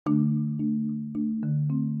Good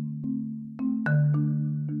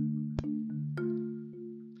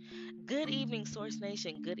evening, Source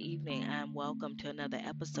Nation. Good evening, and welcome to another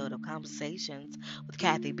episode of Conversations with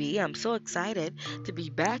Kathy B. I'm so excited to be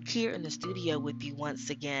back here in the studio with you once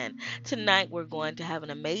again. Tonight, we're going to have an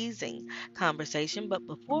amazing conversation, but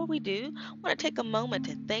before we do, I want to take a moment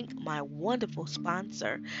to thank my wonderful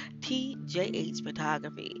sponsor, TJH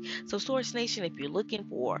Photography. So, Source Nation, if you're looking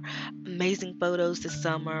for amazing photos this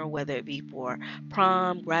summer, whether it be for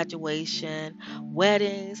prom, graduation,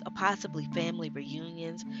 weddings, or possibly family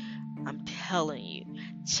reunions, I'm telling you,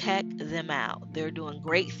 check them out. They're doing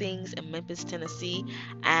great things in Memphis, Tennessee,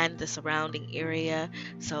 and the surrounding area.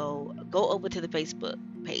 So go over to the Facebook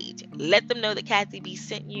page. Let them know that Kathy B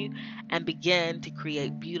sent you and begin to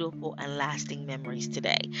create beautiful and lasting memories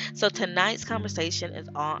today. So tonight's conversation is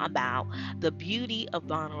all about the beauty of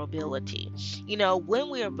vulnerability. You know, when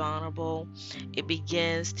we are vulnerable, it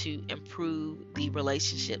begins to improve the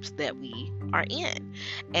relationships that we are in.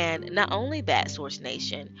 And not only that, Source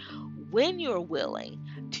Nation, when you're willing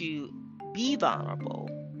to be vulnerable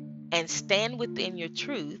and stand within your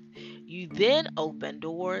truth, you then open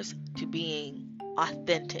doors to being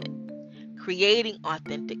authentic, creating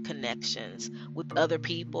authentic connections with other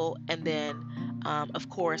people, and then, of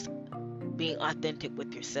course, being authentic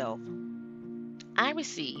with yourself. I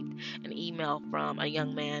received an email from a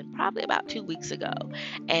young man probably about 2 weeks ago,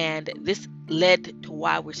 and this led to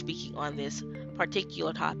why we're speaking on this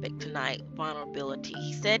particular topic tonight, vulnerability.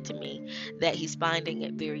 He said to me that he's finding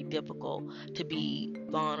it very difficult to be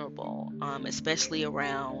vulnerable, especially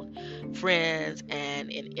around friends and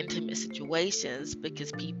in intimate situations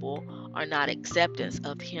because people are not acceptance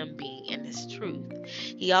of him being in his truth.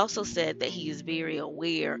 He also said that he is very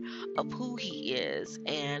aware of who he is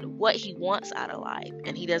and what he wants out of life,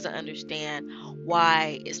 and he doesn't understand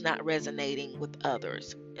why it's not resonating with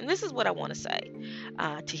others. And this is what I want to say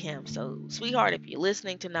to him. So, sweetheart, if you're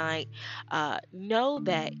listening tonight, know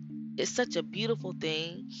that it's such a beautiful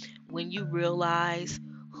thing when you realize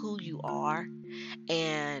who you are,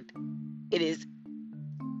 and it is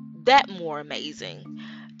that more amazing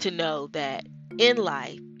to know that in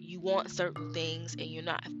life you want certain things and you're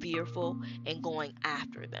not fearful in going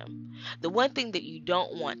after them. The one thing that you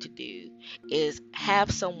don't want to do is have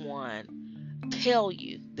someone tell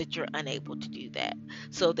you that you're unable to do that.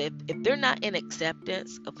 So that if they're not in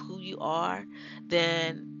acceptance of who you are,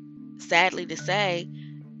 then sadly to say,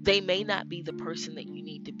 they may not be the person that you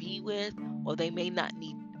need to be with, or they may not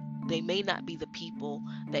be the people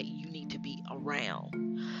that you need to be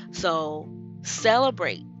around. So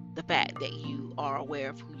celebrate the fact that you are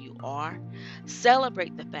aware of who you are.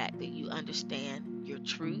 Celebrate the fact that you understand your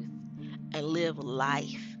truth and live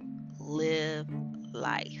life. Live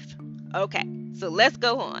life. Okay, so let's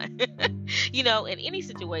go on. You know, in any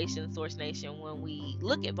situation, Source Nation, when we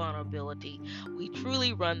look at vulnerability, we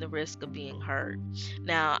truly run the risk of being hurt.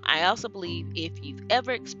 Now, I also believe if you've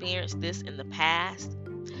ever experienced this in the past,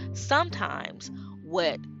 sometimes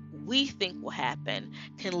what we think will happen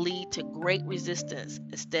can lead to great resistance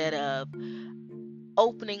instead of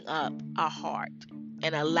opening up our heart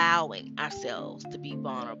and allowing ourselves to be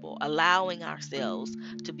vulnerable, allowing ourselves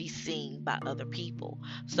to be seen by other people.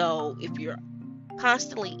 So if you're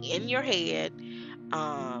constantly in your head,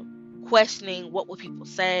 questioning what will people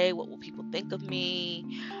say, what will people think of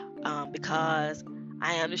me, because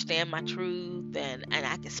I understand my truth and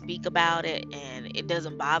I can speak about it and it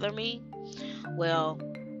doesn't bother me, well,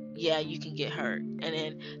 yeah, you can get hurt. And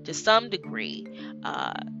then to some degree,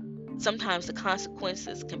 uh, sometimes the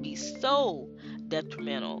consequences can be so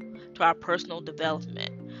detrimental to our personal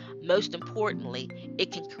development. Most importantly,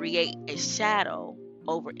 it can create a shadow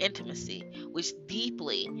over intimacy, which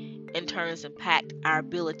deeply in turns impact our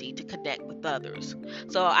ability to connect with others.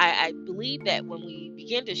 So I believe that when we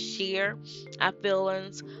begin to share our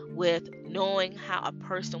feelings with knowing how a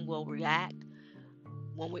person will react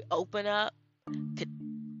when we open up, could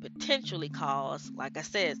potentially cause, like I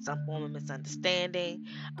said, some form of misunderstanding,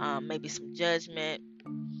 maybe some judgment.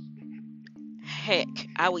 Heck,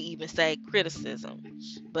 I would even say criticism.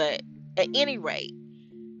 But at any rate,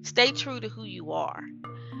 stay true to who you are.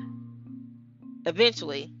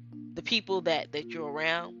 Eventually, the people that you're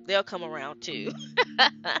around, they'll come around too.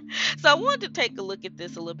 So I wanted to take a look at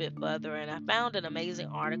this a little bit further, and I found an amazing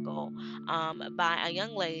article by a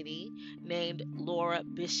young lady named Laura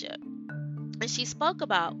Bishop, and she spoke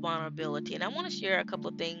about vulnerability, and I want to share a couple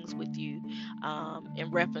of things with you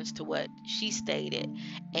in reference to what she stated.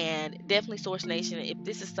 And definitely, Source Nation, if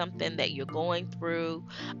this is something that you're going through,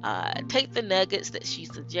 take the nuggets that she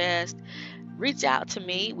suggests, reach out to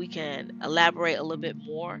me. We can elaborate a little bit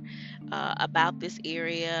more about this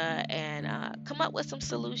area and come up with some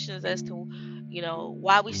solutions as to,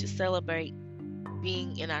 why we should celebrate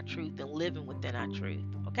being in our truth and living within our truth.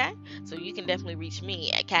 Okay, so you can definitely reach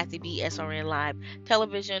me at Kathy B SRN Live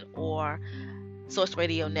Television or Source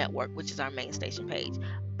Radio Network, which is our main station page.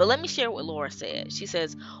 But let me share what Laura said. She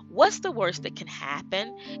says, what's the worst that can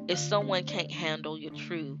happen if someone can't handle your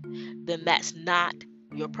truth? Then that's not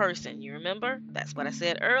your person. You remember? That's what I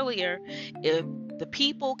said earlier. If the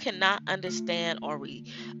people cannot understand or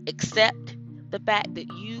accept the fact that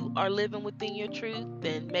you are living within your truth,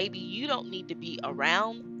 then maybe you don't need to be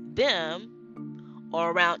around them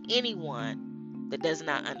or around anyone that does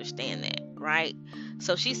not understand that, right?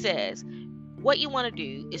 So she says, what you want to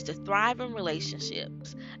do is to thrive in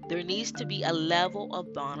relationships. There needs to be a level of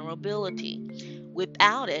vulnerability.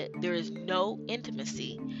 Without it, there is no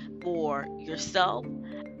intimacy for yourself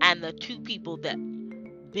and the two people that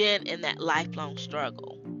been in that lifelong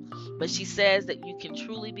struggle. But she says that you can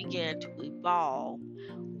truly begin to evolve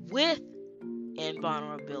with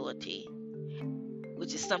invulnerability,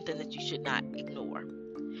 which is something that you should not ignore.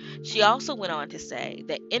 She also went on to say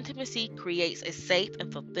that intimacy creates a safe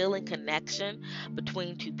and fulfilling connection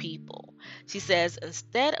between two people. She says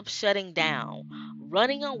instead of shutting down,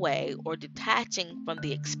 running away, or detaching from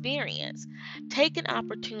the experience, take an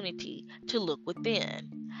opportunity to look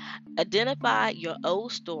within. Identify your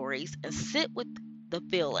old stories and sit with the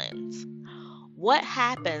feelings. What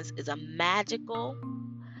happens is a magical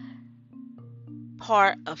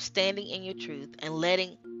part of standing in your truth and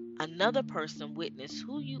letting another person witness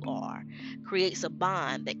who you are creates a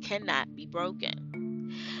bond that cannot be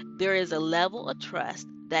broken. There is a level of trust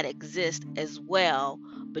that exists as well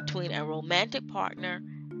between a romantic partner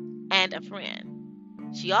and a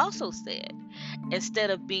friend. She also said,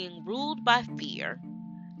 instead of being ruled by fear,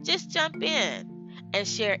 just jump in and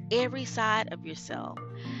share every side of yourself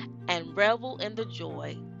and revel in the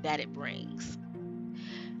joy that it brings.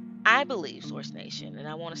 I believe, Source Nation, and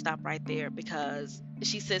I want to stop right there because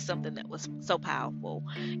she said something that was so powerful.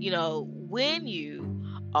 When you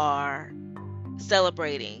are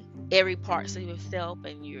celebrating every part of yourself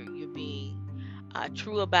and you're being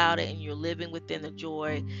true about it and you're living within the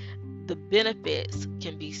joy, the benefits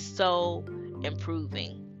can be so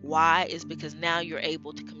improving. Why? Is because now you're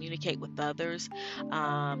able to communicate with others.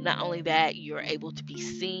 Not only that, you're able to be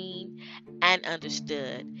seen and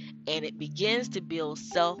understood, and it begins to build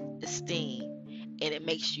self-esteem, and it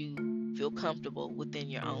makes you feel comfortable within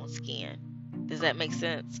your own skin. Does that make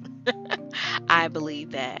sense? I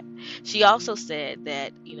believe that. She also said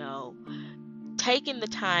that, taking the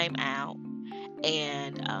time out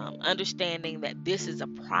and understanding that this is a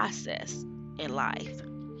process in life.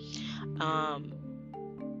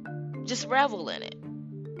 Just revel in it.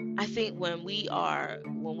 I think when we are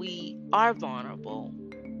vulnerable,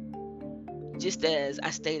 just as I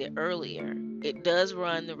stated earlier, it does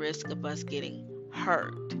run the risk of us getting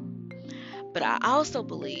hurt. But I also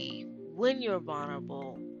believe when you're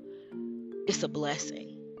vulnerable, it's a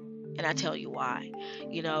blessing. And I tell you why.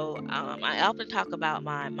 I often talk about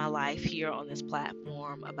my life here on this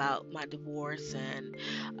platform, about my divorce and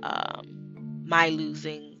my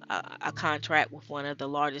losing a contract with one of the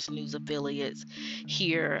largest news affiliates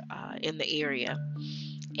here in the area.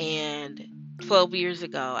 And 12 years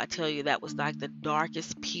ago, I tell you, that was like the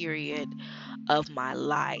darkest period of my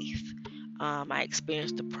life. I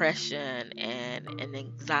experienced depression and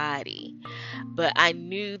anxiety, but I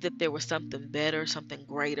knew that there was something better, something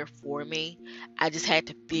greater for me. I just had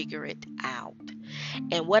to figure it out.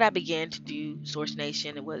 And what I began to do, Source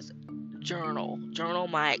Nation, was journal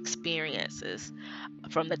my experiences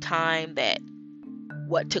from the time that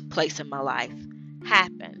what took place in my life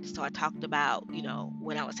happened. So I talked about,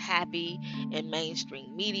 when I was happy in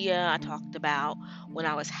mainstream media. I talked about when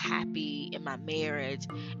I was happy in my marriage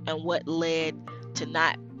and what led to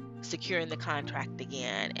not securing the contract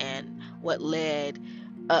again and what led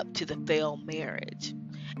up to the failed marriage.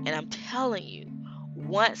 And I'm telling you,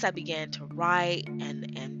 once I began to write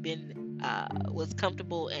and was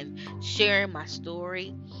comfortable in sharing my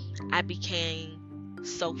story, I became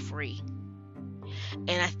so free.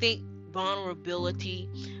 And I think vulnerability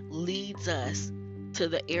leads us to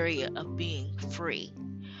the area of being free,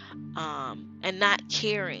 and not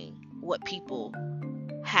caring what people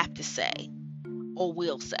have to say or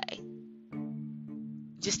will say.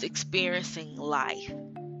 Just experiencing life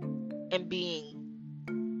and being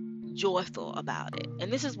joyful about it.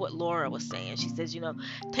 And this is what Laura was saying. She says,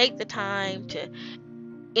 take the time to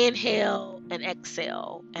inhale and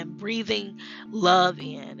exhale and breathing love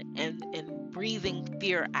in and breathing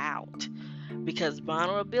fear out. because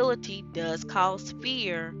vulnerability does cause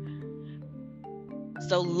fear.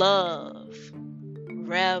 So love,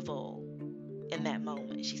 revel in that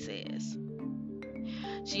moment, she says.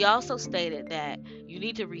 She also stated that you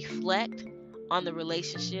need to reflect on the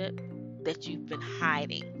relationship that you've been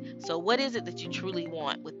hiding. So, what is it that you truly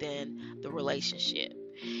want within the relationship?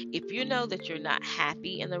 If you know that you're not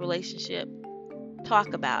happy in the relationship,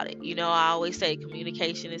 talk about it. I always say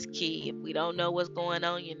communication is key. If we don't know what's going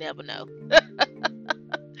on, you never know.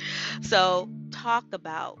 So, talk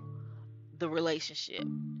about the relationship.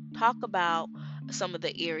 Talk about some of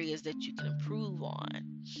the areas that you can improve on.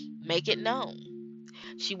 Make it known.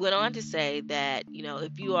 She went on to say that,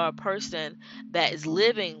 if you are a person that is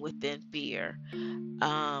living within fear,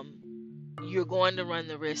 you're going to run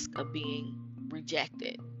the risk of being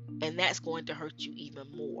rejected. And that's going to hurt you even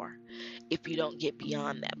more if you don't get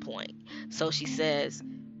beyond that point. So she says,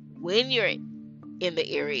 when you're in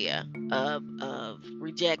the area of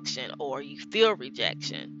rejection or you feel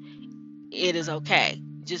rejection, it is okay.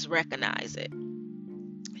 Just recognize it.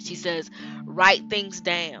 She says, write things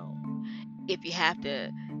down. If you have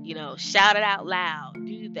to, shout it out loud,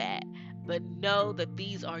 do that. But know that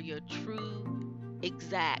these are your true,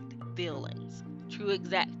 exact feelings. True,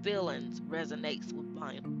 exact feelings resonates with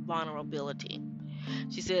vulnerability.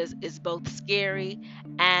 She says it's both scary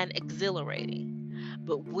and exhilarating.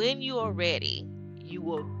 But when you are ready, you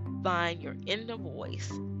will find your inner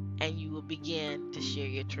voice and you will begin to share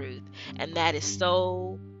your truth. And that is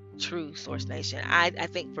so true, Source Nation. I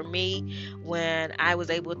think for me, when I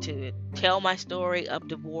was able to tell my story of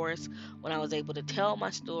divorce, when I was able to tell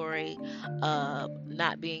my story of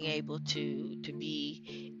not being able to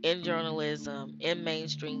be in journalism, in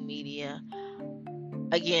mainstream media,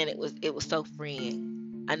 again, it was so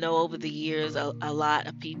freeing. I know over the years, a lot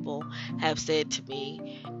of people have said to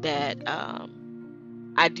me that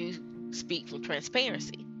I do speak from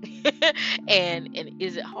transparency. and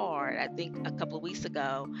is it hard? I think a couple of weeks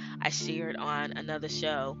ago I shared on another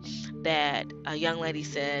show that a young lady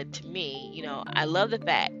said to me, I love the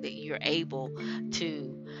fact that you're able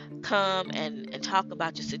to come and talk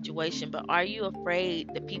about your situation, but are you afraid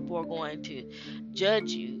that people are going to judge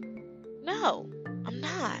you? No, I'm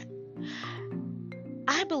not.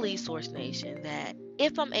 I believe, Source Nation, that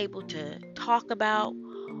if I'm able to talk about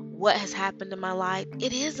what has happened in my life,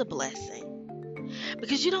 it is a blessing.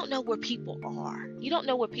 Because you don't know where people are. You don't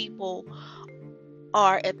know where people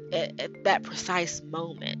are at that precise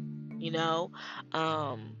moment.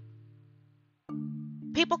 Um,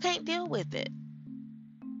 People can't deal with it.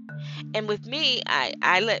 And with me,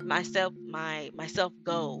 I let myself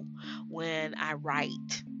go when I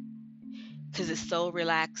write, because it's so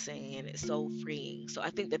relaxing and it's so freeing. So I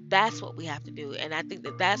think that that's what we have to do, and I think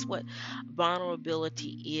that that's what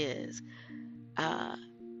vulnerability is.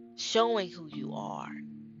 Showing who you are,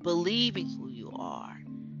 believing who you are,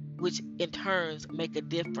 which in turns make a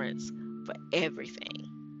difference for everything.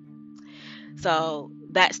 So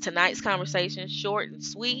that's tonight's conversation, short and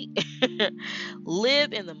sweet.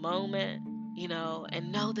 Live in the moment,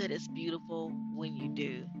 and know that it's beautiful when you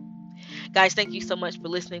do. Guys, thank you so much for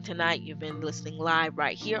listening tonight. You've been listening live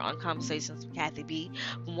right here on Conversations with Kathy B.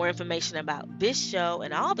 For more information about this show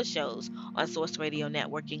and all the shows on Source Radio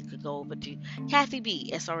Network, you can go over to Kathy B,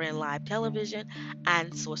 SRN Live Television,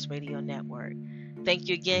 and Source Radio Network. Thank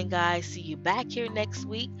you again, guys. See you back here next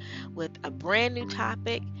week with a brand new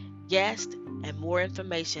topic, guest, and more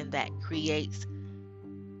information that creates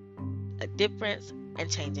a difference and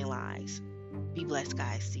changing lives. Be blessed,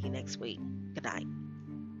 guys. See you next week. Good night.